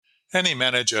Any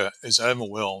manager is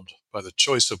overwhelmed by the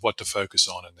choice of what to focus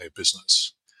on in their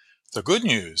business. The good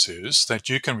news is that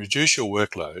you can reduce your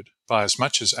workload by as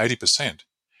much as 80%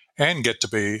 and get to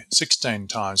be 16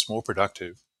 times more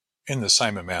productive in the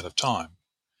same amount of time.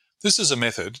 This is a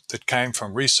method that came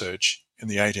from research in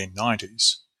the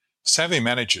 1890s. Savvy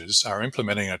managers are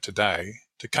implementing it today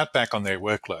to cut back on their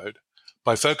workload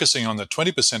by focusing on the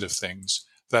 20% of things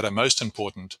that are most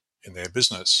important in their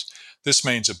business. This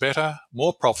means a better,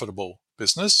 more profitable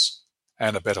business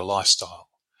and a better lifestyle.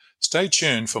 Stay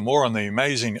tuned for more on the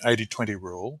amazing 80-20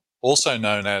 rule, also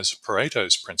known as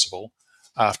Pareto's principle,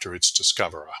 after its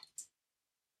discoverer.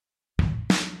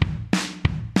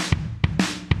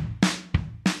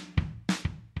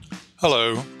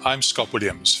 Hello, I'm Scott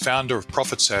Williams, founder of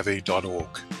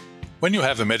ProfitSavvy.org. When you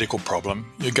have a medical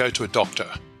problem, you go to a doctor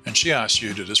and she asks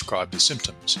you to describe the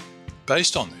symptoms.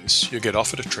 Based on this, you get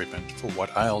offered a treatment for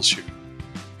what ails you.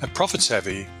 At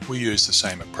ProfitSavvy, we use the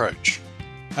same approach.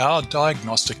 Our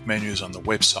diagnostic menus on the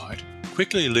website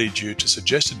quickly lead you to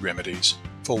suggested remedies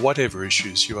for whatever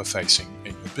issues you are facing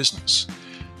in your business.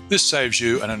 This saves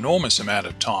you an enormous amount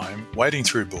of time wading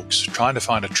through books trying to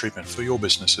find a treatment for your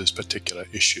business's particular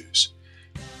issues.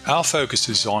 Our focus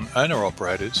is on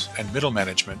owner-operators and middle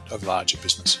management of larger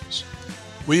businesses.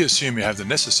 We assume you have the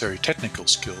necessary technical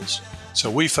skills, so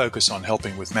we focus on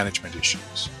helping with management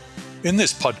issues. In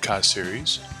this podcast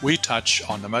series, we touch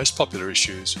on the most popular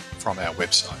issues from our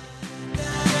website.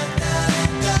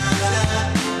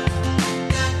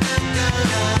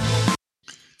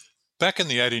 Back in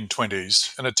the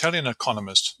 1820s, an Italian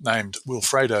economist named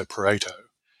Wilfredo Pareto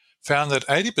found that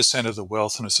 80% of the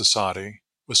wealth in a society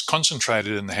was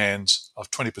concentrated in the hands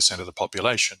of 20% of the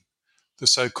population, the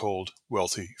so-called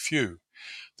wealthy few.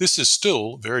 This is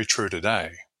still very true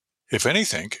today. If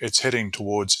anything, it's heading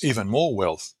towards even more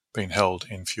wealth being held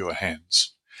in fewer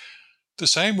hands. The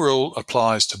same rule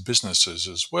applies to businesses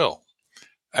as well.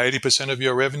 80% of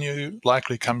your revenue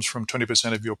likely comes from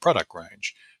 20% of your product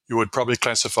range. You would probably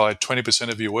classify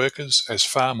 20% of your workers as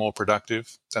far more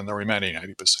productive than the remaining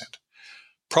 80%.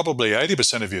 Probably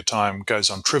 80% of your time goes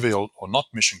on trivial or not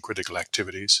mission-critical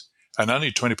activities, and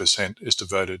only 20% is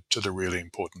devoted to the really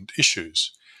important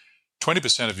issues.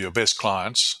 20% of your best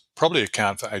clients probably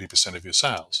account for 80% of your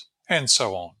sales, and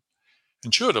so on.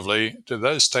 Intuitively, do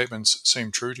those statements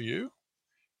seem true to you?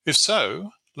 If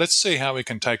so, let's see how we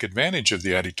can take advantage of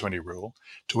the 80-20 rule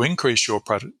to increase your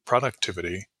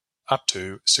productivity up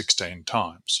to 16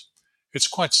 times. It's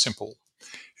quite simple.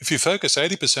 If you focus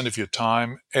 80% of your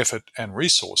time, effort, and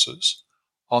resources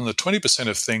on the 20%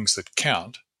 of things that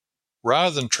count,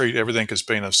 rather than treat everything as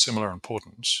being of similar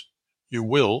importance, you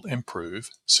will improve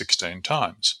 16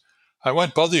 times. I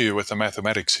won't bother you with the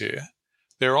mathematics here.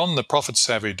 They're on the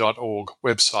ProfitSavvy.org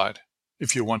website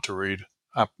if you want to read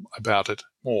up about it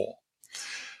more.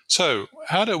 So,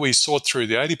 how do we sort through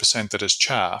the 80% that is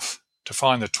chaff to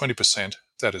find the 20%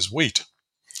 that is wheat?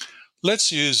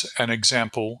 Let's use an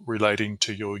example relating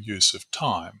to your use of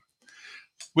time.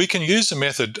 We can use a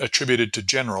method attributed to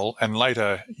General and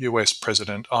later US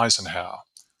President Eisenhower.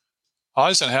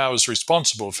 Eisenhower was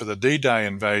responsible for the D-Day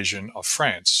invasion of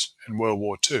France in World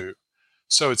War II,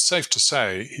 so it's safe to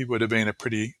say he would have been a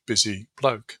pretty busy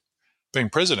bloke. Being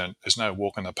president is no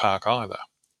walk in the park either.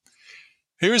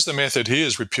 Here is the method he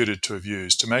is reputed to have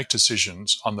used to make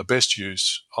decisions on the best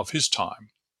use of his time.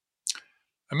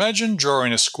 Imagine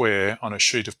drawing a square on a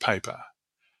sheet of paper,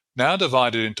 now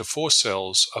divided into 4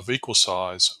 cells of equal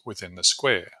size within the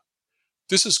square.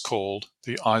 This is called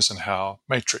the Eisenhower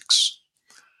matrix.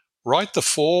 Write the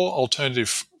 4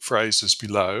 alternative phrases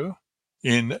below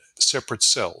in separate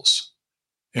cells: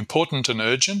 important and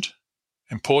urgent,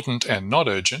 important and not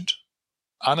urgent,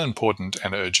 unimportant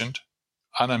and urgent,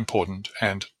 unimportant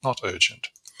and not urgent.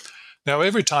 Now,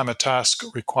 every time a task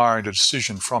requiring a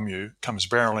decision from you comes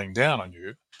barreling down on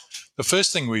you, the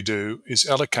first thing we do is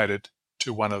allocate it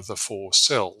to one of the 4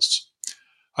 cells.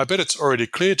 I bet it's already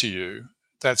clear to you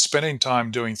that spending time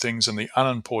doing things in the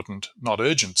unimportant, not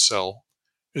urgent cell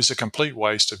is a complete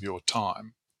waste of your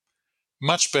time.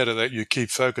 Much better that you keep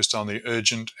focused on the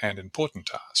urgent and important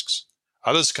tasks.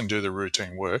 Others can do the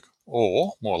routine work,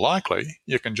 or, more likely,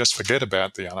 you can just forget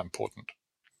about the unimportant.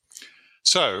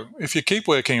 So, if you keep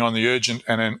working on the urgent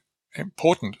and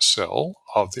important cell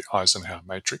of the Eisenhower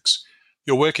matrix,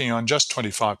 you're working on just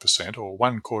 25% or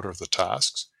 1/4 of the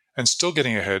tasks and still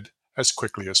getting ahead as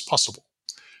quickly as possible.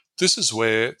 This is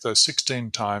where the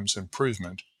 16 times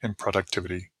improvement in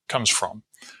productivity comes from.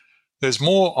 There's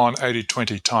more on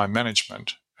 80-20 time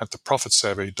management at the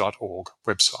ProfitSavvy.org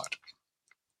website.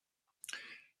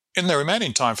 In the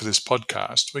remaining time for this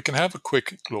podcast, we can have a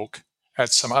quick look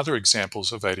at some other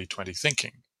examples of 80-20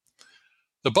 thinking.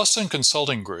 The Boston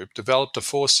Consulting Group developed a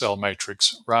 4-cell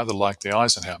matrix, rather like the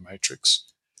Eisenhower matrix,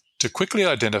 to quickly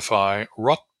identify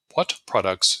what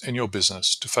products in your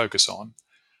business to focus on.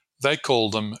 They call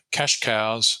them cash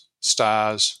cows,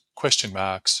 stars, question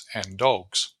marks, and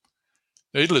dogs.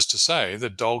 Needless to say, the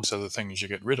dogs are the things you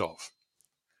get rid of.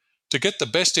 To get the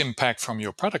best impact from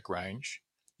your product range,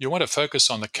 you want to focus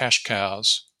on the cash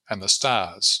cows and the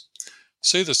stars.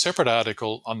 See the separate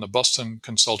article on the Boston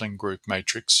Consulting Group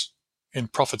matrix in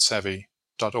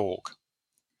profitsavvy.org.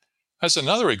 As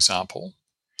another example,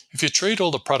 if you treat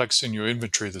all the products in your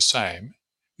inventory the same,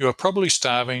 you are probably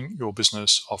starving your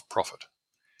business of profit.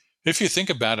 If you think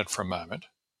about it for a moment,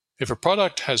 if a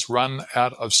product has run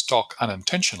out of stock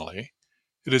unintentionally,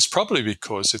 it is probably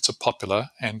because it's a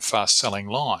popular and fast-selling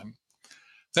line.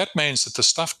 That means that the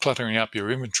stuff cluttering up your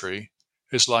inventory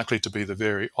is likely to be the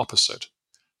very opposite,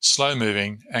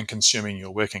 slow-moving and consuming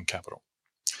your working capital.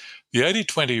 The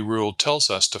 80-20 rule tells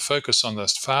us to focus on the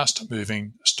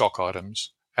fast-moving stock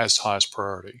items as highest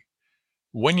priority.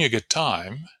 When you get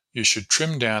time, you should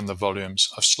trim down the volumes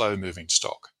of slow-moving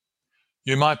stock.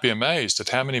 You might be amazed at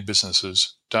how many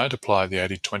businesses don't apply the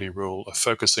 80-20 rule of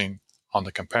focusing on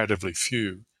the comparatively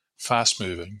few,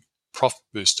 fast-moving,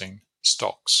 profit-boosting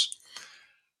stocks.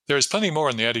 There is plenty more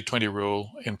on the 80-20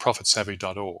 rule in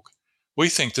profitsavvy.org. We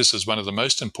think this is one of the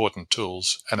most important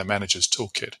tools in a manager's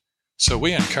toolkit, so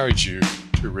we encourage you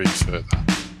to read further.